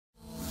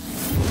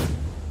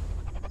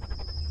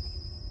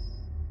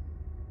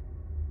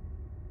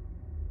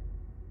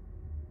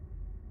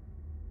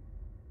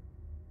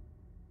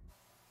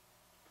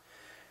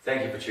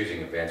Thank you for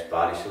choosing Advanced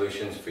Body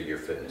Solutions for your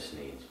fitness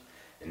needs.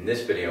 In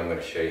this video, I'm going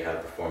to show you how to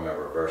perform a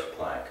reverse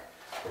plank.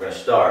 We're going to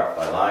start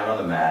by lying on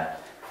the mat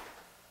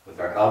with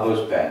our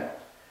elbows bent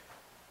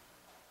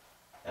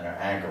and our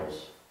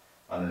ankles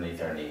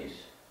underneath our knees.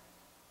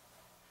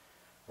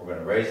 We're going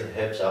to raise the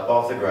hips up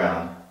off the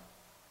ground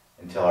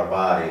until our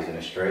body is in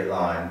a straight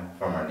line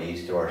from our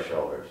knees to our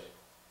shoulders.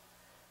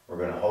 We're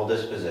going to hold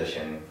this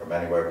position from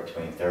anywhere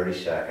between 30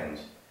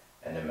 seconds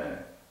and a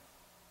minute.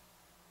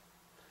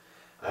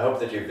 I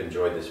hope that you've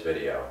enjoyed this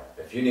video.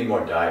 If you need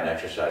more diet and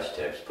exercise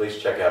tips, please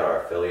check out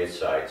our affiliate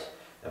sites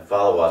and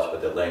follow us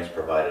with the links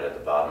provided at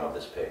the bottom of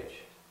this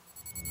page.